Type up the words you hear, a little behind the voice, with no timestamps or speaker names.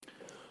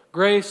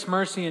Grace,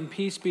 mercy, and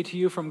peace be to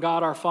you from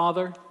God our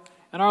Father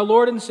and our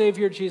Lord and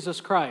Savior Jesus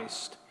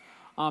Christ.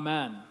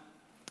 Amen.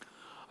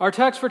 Our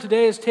text for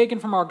today is taken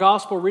from our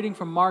gospel reading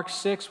from Mark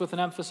 6 with an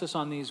emphasis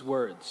on these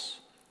words.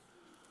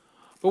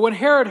 But when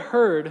Herod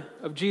heard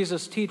of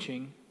Jesus'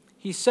 teaching,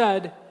 he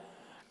said,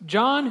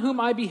 "John, whom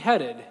I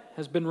beheaded,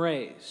 has been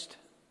raised."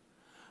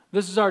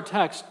 This is our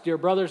text, dear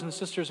brothers and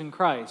sisters in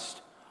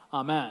Christ.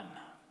 Amen.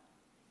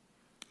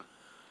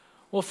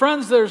 Well,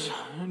 friends, there's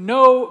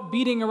no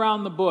beating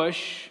around the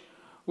bush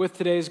with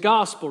today's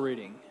gospel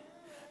reading.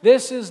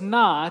 This is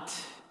not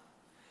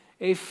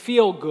a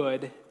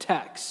feel-good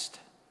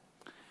text.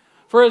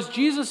 For as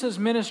Jesus'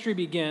 ministry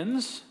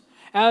begins,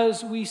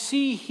 as we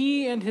see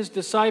he and his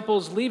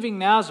disciples leaving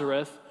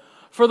Nazareth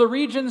for the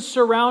regions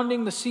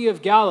surrounding the Sea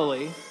of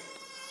Galilee,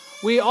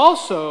 we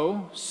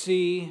also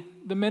see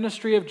the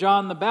ministry of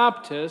John the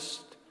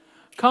Baptist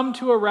come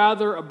to a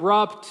rather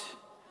abrupt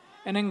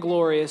and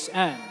inglorious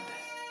end.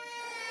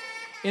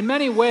 In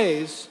many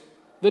ways,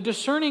 the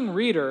discerning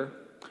reader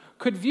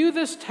could view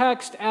this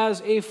text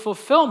as a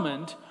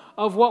fulfillment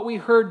of what we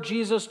heard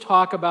Jesus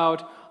talk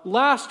about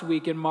last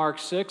week in Mark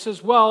 6,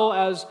 as well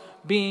as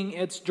being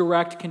its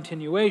direct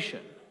continuation.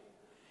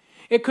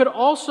 It could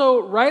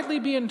also rightly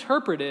be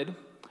interpreted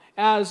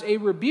as a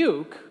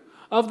rebuke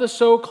of the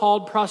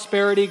so-called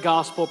prosperity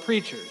gospel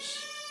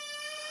preachers.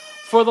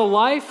 For the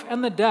life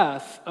and the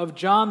death of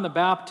John the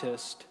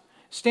Baptist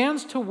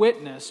stands to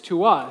witness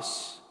to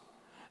us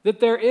that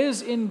there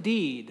is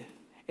indeed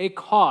a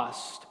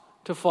cost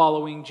to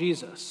following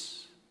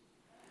Jesus.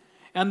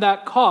 And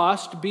that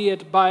cost, be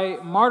it by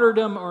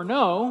martyrdom or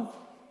no,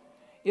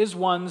 is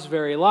one's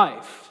very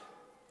life.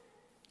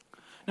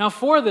 Now,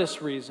 for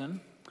this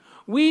reason,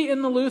 we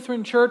in the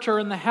Lutheran Church are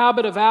in the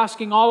habit of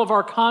asking all of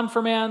our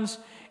confirmands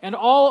and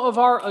all of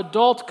our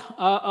adult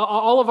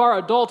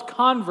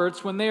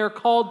converts, when they are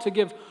called to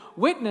give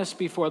witness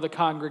before the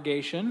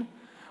congregation,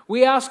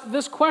 we ask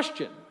this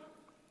question: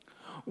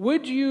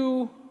 would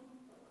you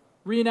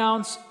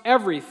renounce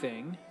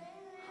everything?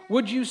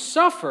 Would you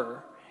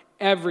suffer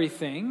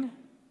everything,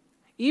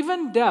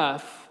 even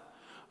death,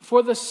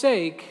 for the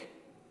sake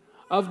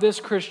of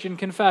this Christian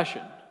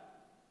confession?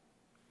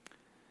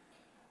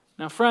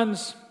 Now,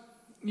 friends,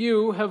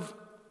 you have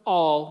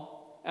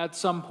all, at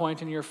some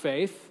point in your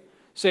faith,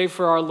 save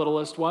for our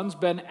littlest ones,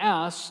 been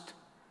asked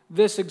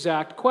this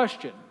exact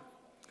question.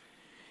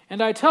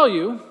 And I tell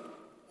you,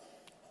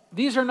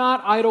 these are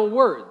not idle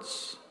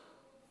words.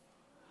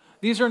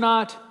 These are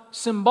not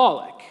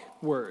symbolic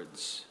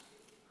words.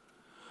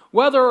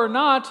 Whether or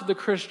not the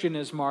Christian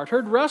is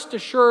martyred, rest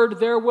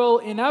assured there will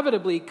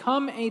inevitably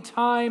come a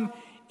time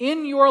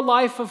in your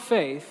life of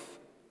faith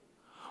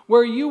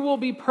where you will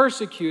be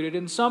persecuted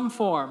in some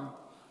form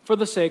for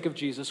the sake of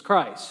Jesus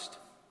Christ.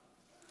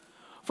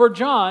 For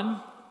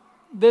John,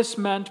 this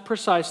meant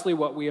precisely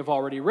what we have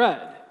already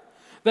read,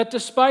 that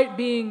despite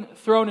being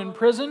thrown in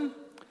prison,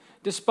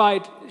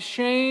 despite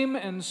shame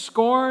and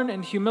scorn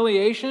and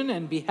humiliation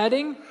and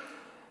beheading,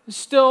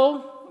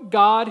 still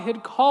God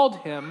had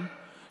called him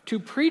to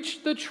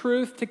preach the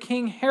truth to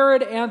King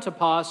Herod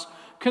Antipas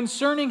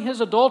concerning his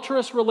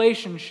adulterous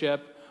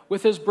relationship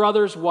with his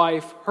brother's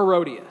wife,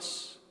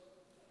 Herodias.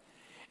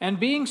 And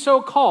being so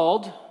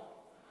called,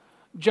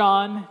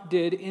 John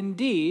did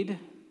indeed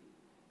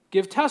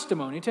give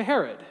testimony to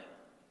Herod.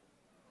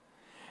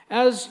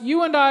 As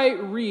you and I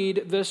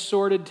read this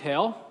sordid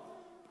tale,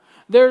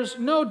 there's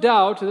no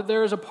doubt that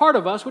there is a part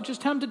of us which is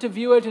tempted to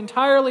view it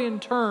entirely in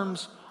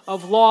terms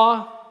of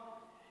law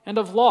and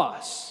of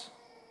loss.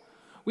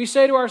 We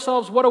say to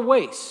ourselves, what a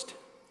waste.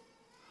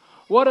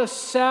 What a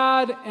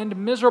sad and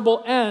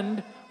miserable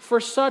end for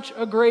such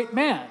a great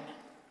man.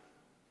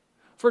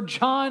 For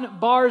John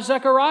bar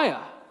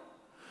Zechariah,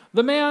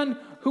 the man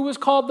who was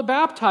called the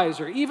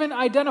baptizer, even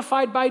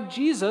identified by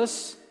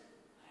Jesus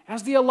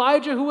as the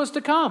Elijah who was to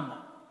come.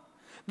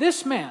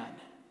 This man,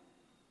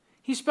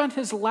 he spent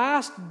his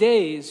last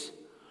days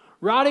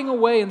rotting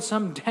away in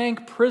some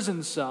dank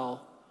prison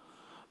cell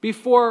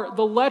before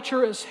the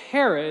lecherous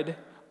Herod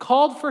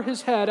called for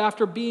his head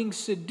after being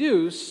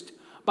seduced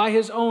by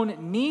his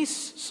own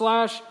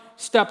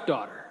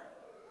niece/stepdaughter.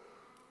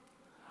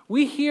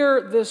 We hear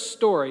this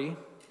story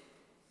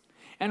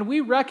and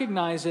we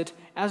recognize it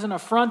as an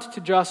affront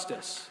to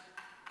justice.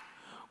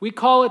 We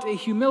call it a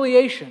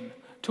humiliation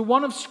to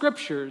one of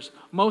Scripture's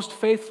most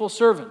faithful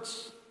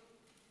servants.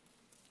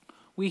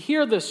 We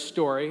hear this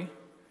story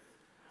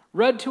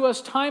read to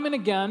us time and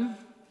again,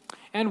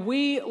 and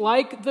we,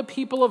 like the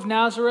people of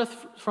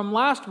Nazareth from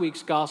last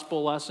week's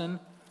gospel lesson,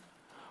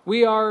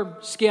 we are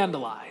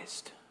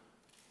scandalized.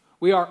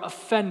 We are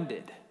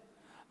offended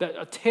that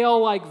a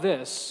tale like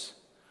this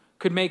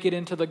could make it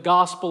into the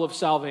gospel of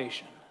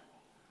salvation.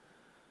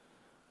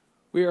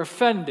 We are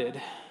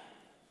offended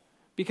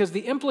because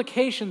the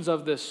implications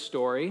of this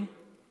story,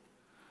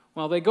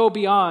 well, they go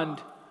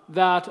beyond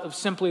that of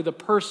simply the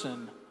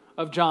person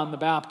of John the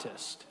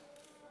Baptist.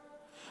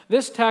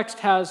 This text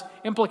has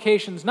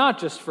implications not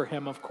just for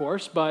him, of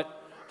course, but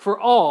for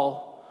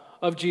all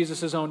of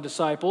Jesus' own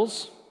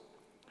disciples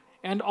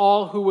and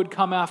all who would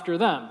come after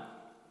them.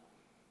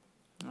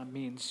 That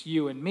means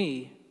you and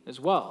me as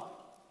well.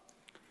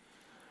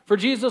 For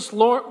Jesus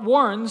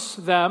warns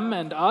them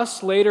and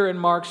us later in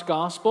Mark's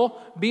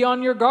gospel, "Be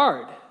on your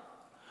guard,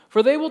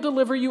 for they will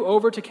deliver you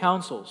over to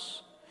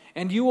councils,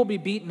 and you will be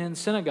beaten in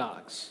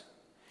synagogues,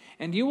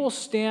 and you will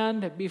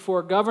stand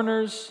before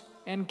governors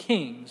and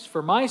kings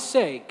for my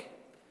sake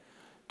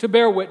to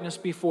bear witness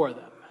before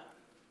them."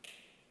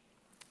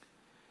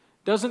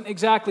 Doesn't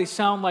exactly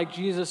sound like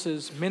Jesus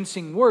is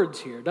mincing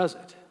words here, does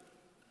it?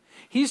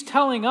 He's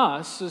telling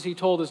us, as he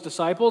told his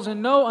disciples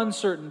in no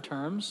uncertain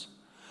terms,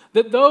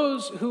 that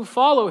those who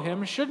follow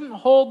him shouldn't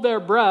hold their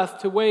breath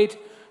to wait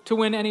to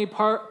win any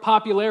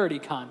popularity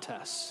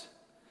contests.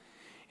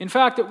 In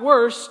fact, at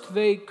worst,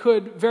 they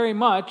could very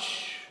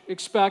much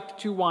expect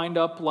to wind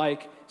up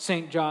like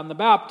St. John the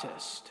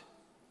Baptist,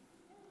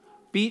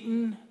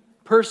 beaten,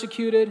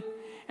 persecuted,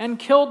 and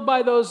killed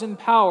by those in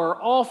power,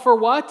 all for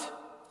what?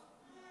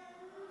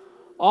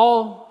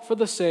 All for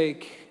the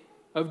sake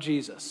of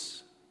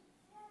Jesus.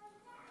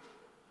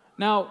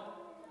 Now,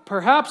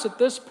 perhaps at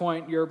this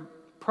point, you're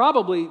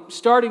probably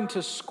starting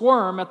to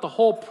squirm at the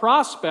whole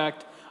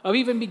prospect of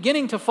even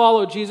beginning to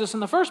follow Jesus in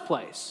the first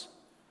place.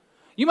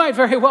 You might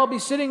very well be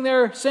sitting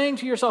there saying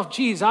to yourself,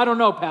 "Geez, I don't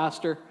know,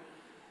 Pastor.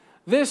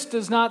 This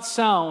does not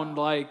sound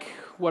like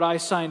what I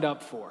signed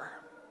up for."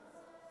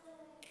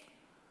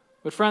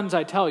 But friends,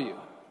 I tell you,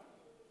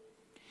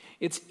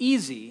 it's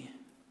easy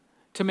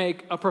to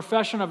make a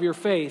profession of your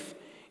faith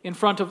in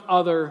front of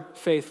other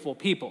faithful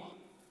people.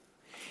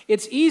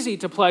 It's easy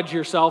to pledge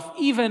yourself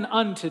even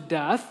unto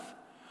death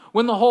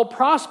when the whole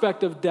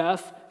prospect of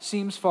death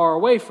seems far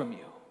away from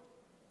you.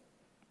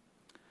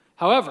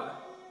 However,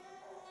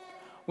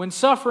 when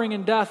suffering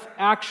and death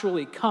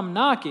actually come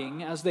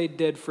knocking, as they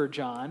did for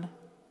John,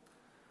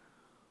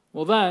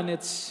 well then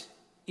it's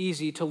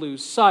easy to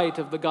lose sight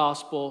of the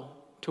gospel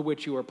to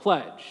which you are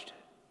pledged.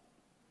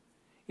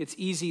 It's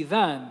easy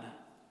then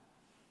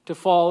to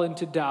fall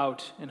into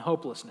doubt and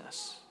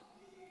hopelessness.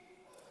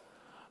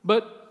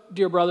 But,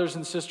 dear brothers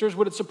and sisters,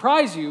 would it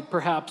surprise you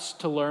perhaps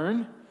to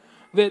learn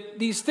that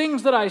these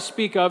things that I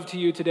speak of to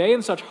you today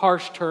in such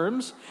harsh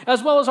terms,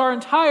 as well as our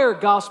entire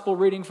gospel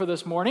reading for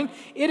this morning,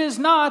 it is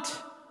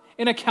not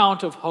an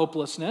account of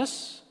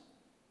hopelessness,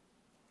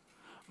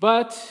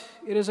 but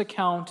it is an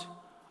account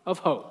of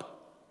hope.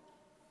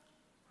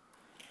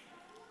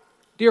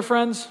 Dear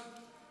friends,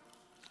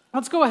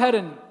 let's go ahead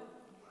and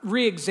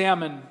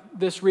re-examine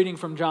this reading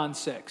from John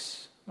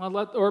 6,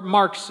 or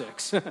Mark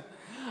 6.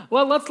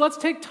 Let's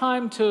take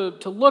time to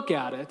look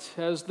at it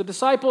as the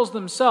disciples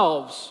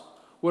themselves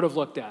would have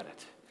looked at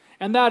it.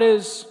 And that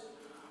is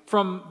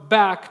from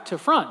back to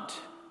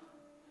front.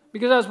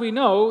 Because as we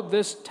know,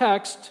 this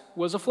text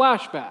was a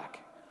flashback.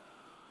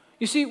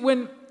 You see,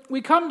 when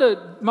we come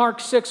to Mark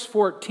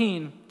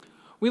 6:14,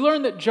 we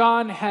learn that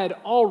John had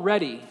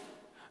already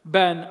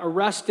been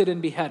arrested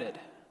and beheaded.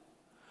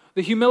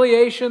 The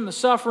humiliation, the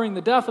suffering,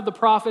 the death of the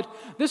prophet,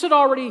 this had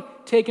already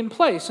taken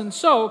place. And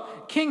so,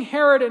 King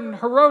Herod and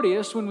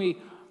Herodias, when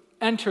we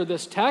enter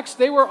this text,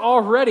 they were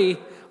already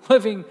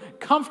living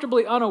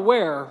comfortably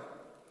unaware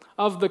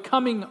of the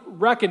coming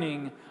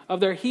reckoning of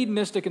their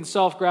hedonistic and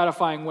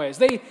self-gratifying ways.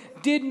 They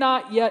did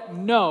not yet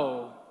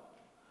know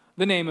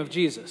the name of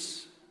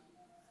Jesus.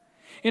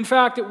 In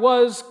fact, it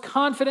was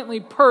confidently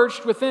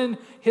perched within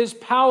his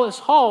palace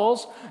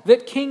halls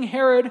that King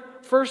Herod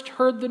first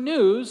heard the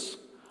news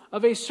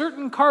of a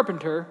certain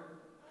carpenter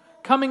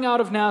coming out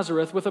of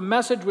Nazareth with a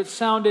message which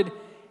sounded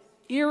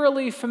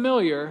eerily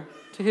familiar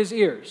to his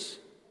ears.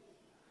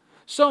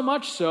 So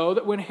much so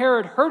that when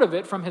Herod heard of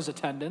it from his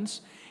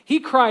attendants, he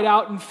cried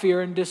out in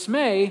fear and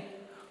dismay,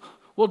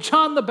 "Well,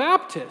 John the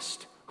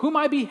Baptist, whom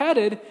I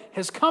beheaded,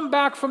 has come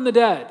back from the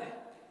dead."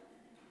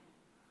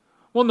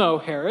 Well, no,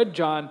 Herod,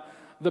 John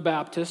the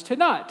Baptist had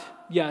not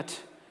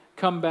yet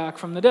come back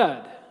from the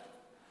dead.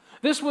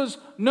 This was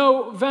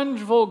no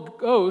vengeful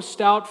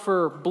ghost out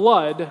for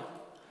blood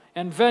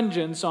and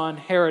vengeance on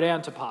Herod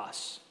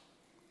Antipas,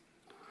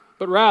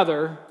 but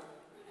rather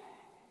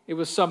it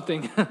was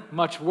something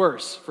much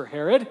worse for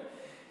Herod.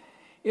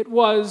 It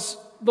was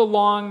the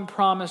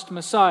long-promised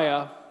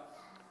Messiah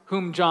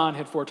whom John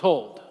had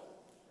foretold.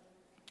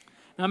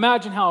 Now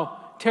imagine how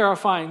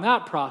terrifying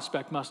that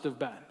prospect must have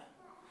been.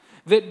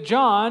 That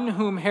John,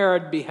 whom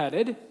Herod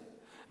beheaded,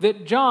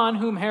 that John,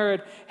 whom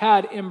Herod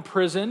had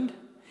imprisoned,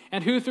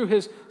 and who through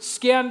his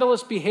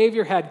scandalous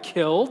behavior had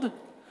killed,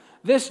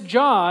 this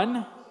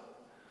John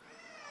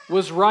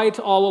was right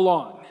all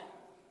along.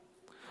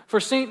 For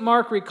St.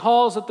 Mark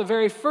recalls at the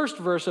very first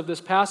verse of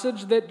this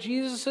passage that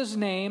Jesus'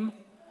 name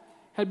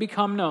had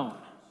become known.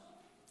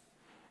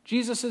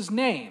 Jesus'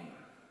 name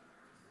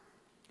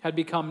had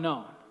become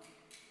known.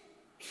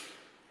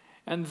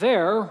 And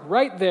there,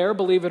 right there,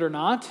 believe it or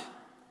not,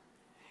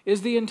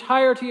 is the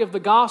entirety of the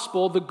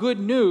gospel, the good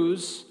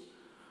news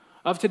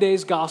of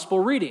today's gospel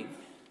reading.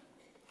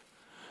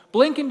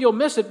 Blink and you'll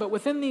miss it, but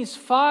within these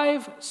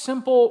 5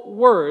 simple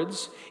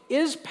words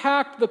is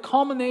packed the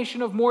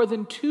culmination of more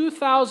than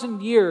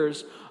 2,000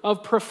 years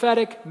of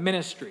prophetic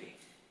ministry.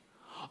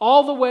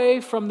 All the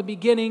way from the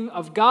beginning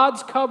of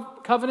God's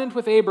covenant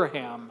with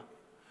Abraham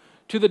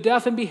to the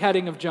death and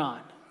beheading of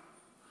John.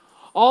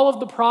 All of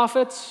the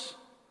prophets,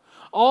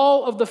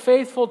 all of the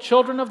faithful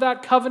children of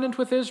that covenant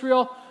with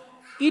Israel,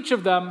 each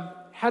of them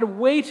had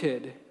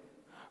waited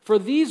for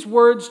these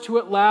words to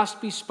at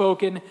last be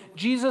spoken.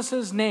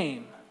 Jesus'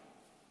 name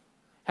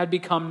had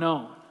become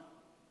known.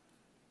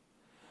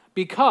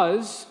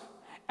 Because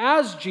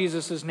as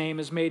Jesus' name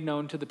is made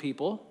known to the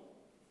people,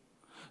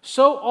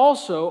 so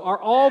also are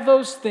all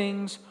those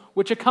things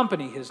which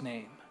accompany his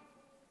name.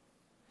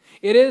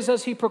 It is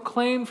as he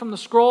proclaimed from the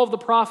scroll of the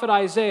prophet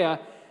Isaiah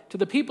to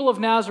the people of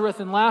Nazareth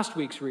in last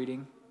week's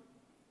reading,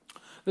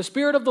 "The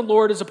Spirit of the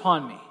Lord is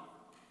upon me,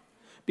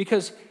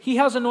 because he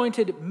has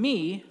anointed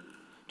me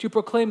to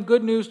proclaim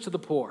good news to the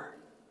poor.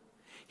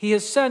 He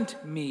has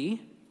sent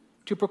me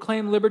to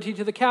proclaim liberty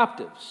to the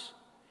captives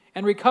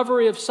and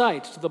recovery of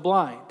sight to the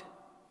blind,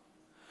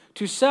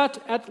 to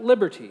set at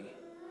liberty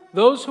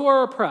those who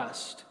are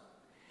oppressed,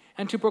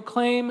 and to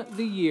proclaim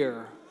the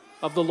year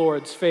of the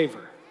Lord's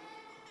favor."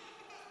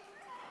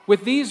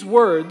 With these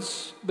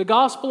words, the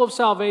gospel of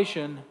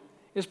salvation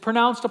is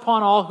pronounced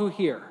upon all who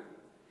hear,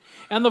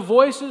 and the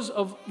voices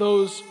of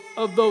those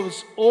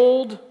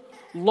old,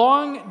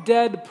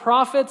 long-dead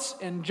prophets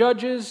and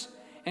judges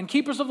and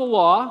keepers of the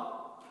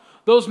law,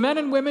 those men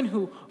and women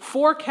who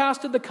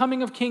forecasted the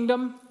coming of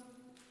kingdom,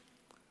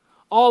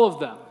 all of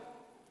them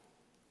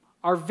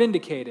are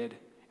vindicated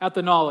at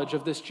the knowledge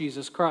of this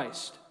Jesus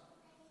Christ.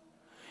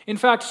 In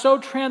fact, so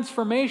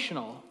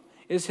transformational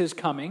is his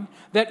coming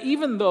that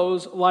even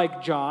those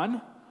like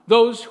John,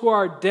 those who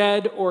are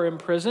dead or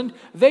imprisoned,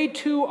 they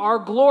too are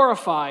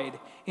glorified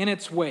in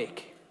its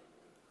wake.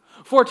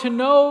 For to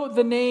know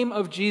the name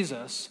of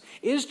Jesus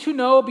is to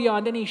know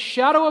beyond any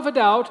shadow of a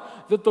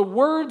doubt that the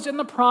words and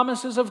the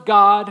promises of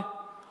God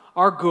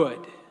are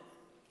good.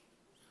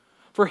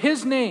 For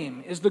his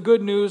name is the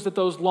good news that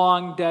those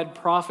long dead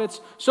prophets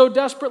so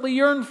desperately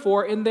yearned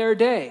for in their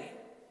day,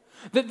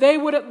 that they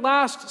would at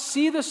last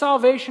see the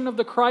salvation of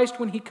the Christ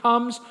when he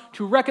comes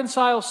to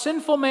reconcile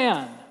sinful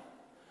man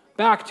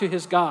back to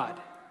his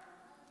God.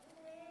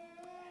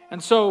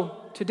 And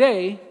so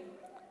today,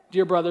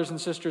 dear brothers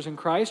and sisters in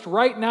Christ,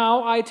 right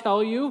now I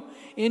tell you,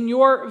 in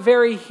your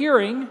very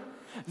hearing,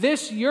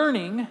 this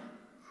yearning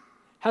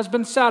has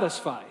been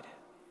satisfied.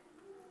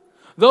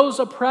 Those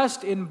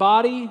oppressed in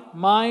body,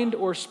 mind,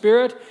 or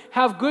spirit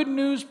have good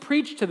news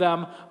preached to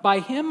them by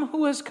him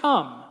who has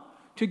come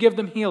to give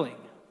them healing.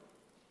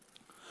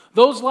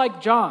 Those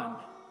like John,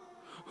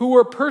 who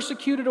were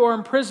persecuted or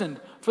imprisoned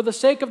for the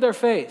sake of their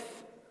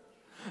faith,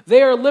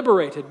 they are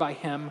liberated by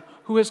him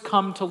who has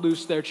come to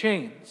loose their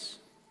chains.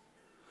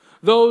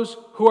 Those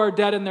who are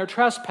dead in their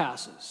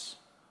trespasses,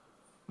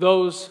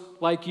 those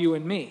like you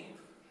and me,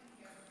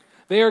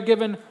 they are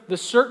given the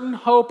certain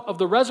hope of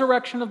the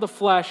resurrection of the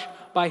flesh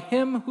by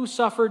him who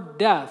suffered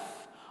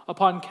death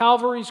upon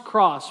Calvary's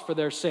cross for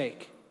their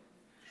sake.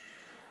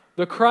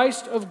 The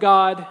Christ of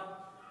God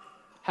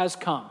has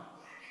come.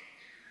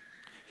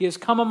 He has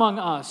come among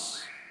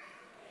us,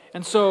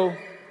 and so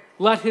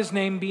let his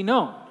name be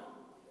known.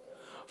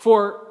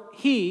 For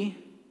he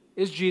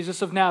is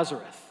Jesus of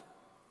Nazareth.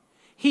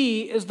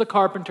 He is the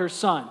carpenter's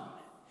son.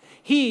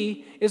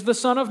 He is the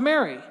son of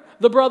Mary,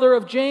 the brother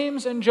of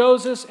James and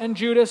Joseph and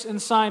Judas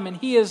and Simon.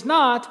 He is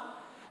not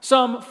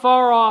some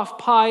far-off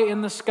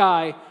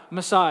pie-in-the-sky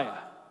Messiah.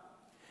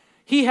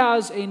 He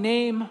has a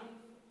name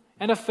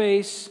and a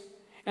face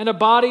and a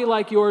body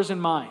like yours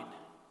and mine,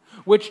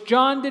 which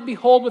John did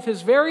behold with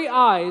his very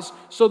eyes,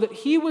 so that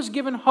he was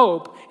given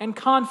hope and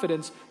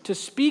confidence to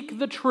speak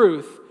the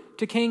truth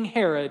to King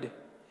Herod,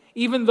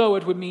 even though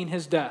it would mean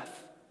his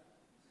death.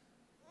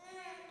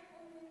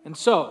 And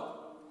so,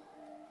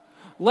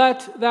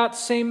 let that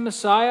same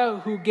Messiah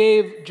who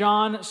gave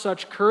John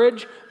such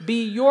courage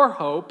be your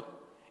hope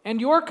and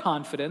your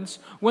confidence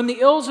when the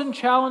ills and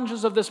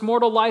challenges of this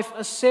mortal life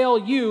assail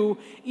you,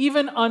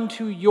 even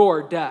unto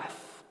your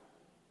death.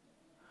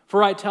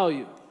 For I tell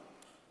you,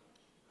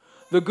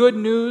 the good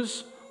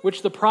news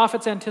which the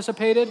prophets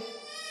anticipated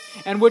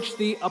and which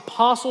the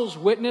apostles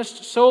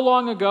witnessed so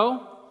long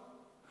ago,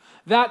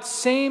 that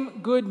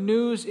same good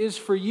news is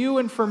for you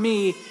and for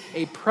me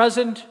a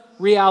present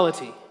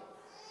reality.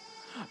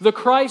 The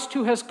Christ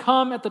who has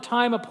come at the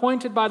time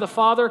appointed by the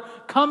Father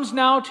comes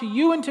now to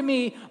you and to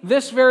me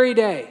this very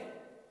day.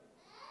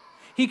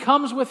 He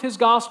comes with his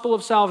gospel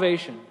of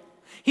salvation.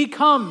 He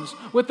comes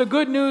with the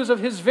good news of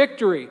his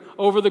victory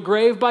over the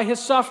grave by his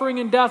suffering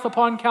and death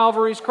upon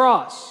Calvary's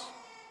cross.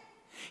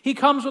 He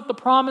comes with the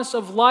promise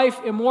of life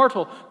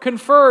immortal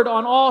conferred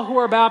on all who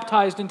are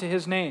baptized into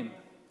his name.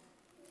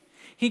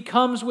 He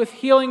comes with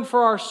healing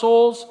for our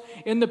souls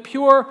in the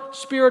pure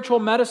spiritual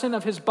medicine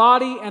of his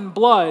body and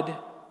blood,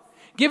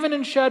 given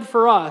and shed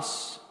for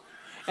us,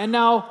 and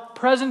now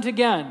present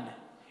again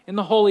in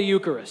the Holy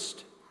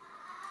Eucharist.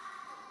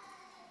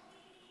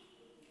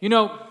 You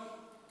know,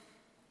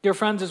 dear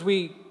friends, as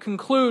we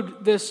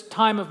conclude this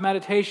time of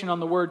meditation on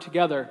the Word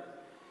together,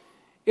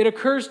 it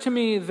occurs to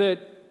me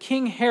that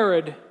King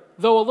Herod,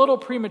 though a little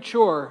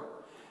premature,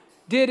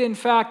 did in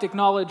fact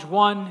acknowledge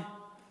one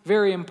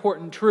very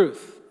important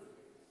truth.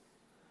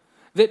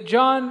 that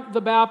John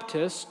the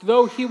Baptist,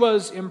 though he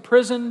was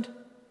imprisoned,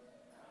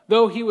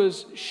 though he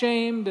was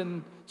shamed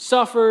and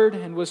suffered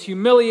and was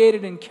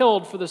humiliated and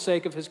killed for the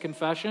sake of his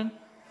confession,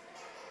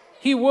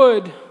 he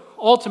would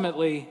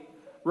ultimately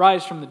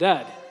rise from the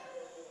dead.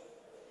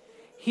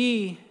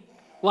 He,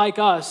 like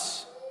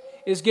us,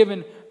 is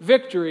given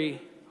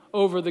victory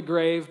over the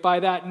grave by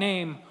that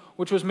name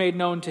which was made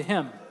known to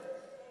him.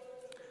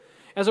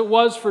 As it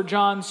was for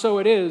John, so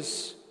it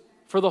is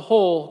for the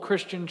whole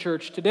Christian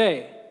church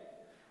today.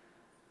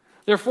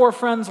 Therefore,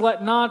 friends,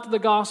 let not the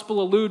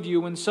gospel elude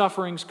you when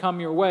sufferings come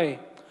your way.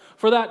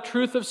 For that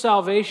truth of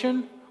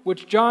salvation,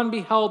 which John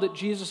beheld at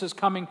Jesus'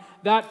 coming,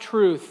 that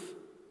truth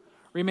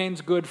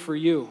remains good for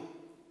you.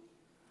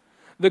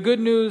 The good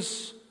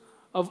news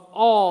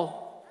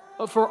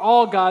for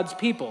all God's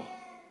people,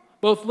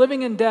 both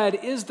living and dead,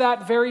 is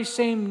that very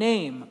same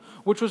name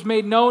which was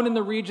made known in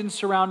the regions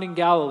surrounding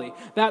Galilee.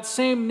 That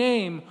same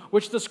name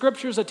which the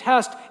Scriptures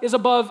attest is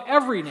above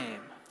every name,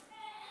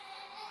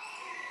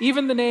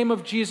 even the name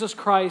of Jesus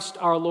Christ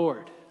our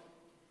Lord.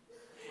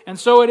 And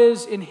so it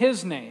is in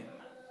his name.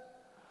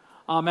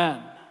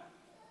 Amen.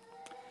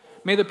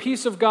 May the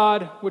peace of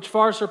God, which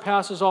far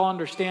surpasses all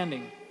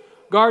understanding,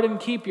 guard and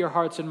keep your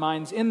hearts and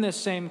minds in this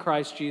same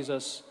Christ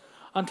Jesus,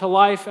 unto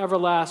life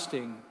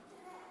everlasting.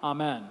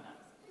 Amen.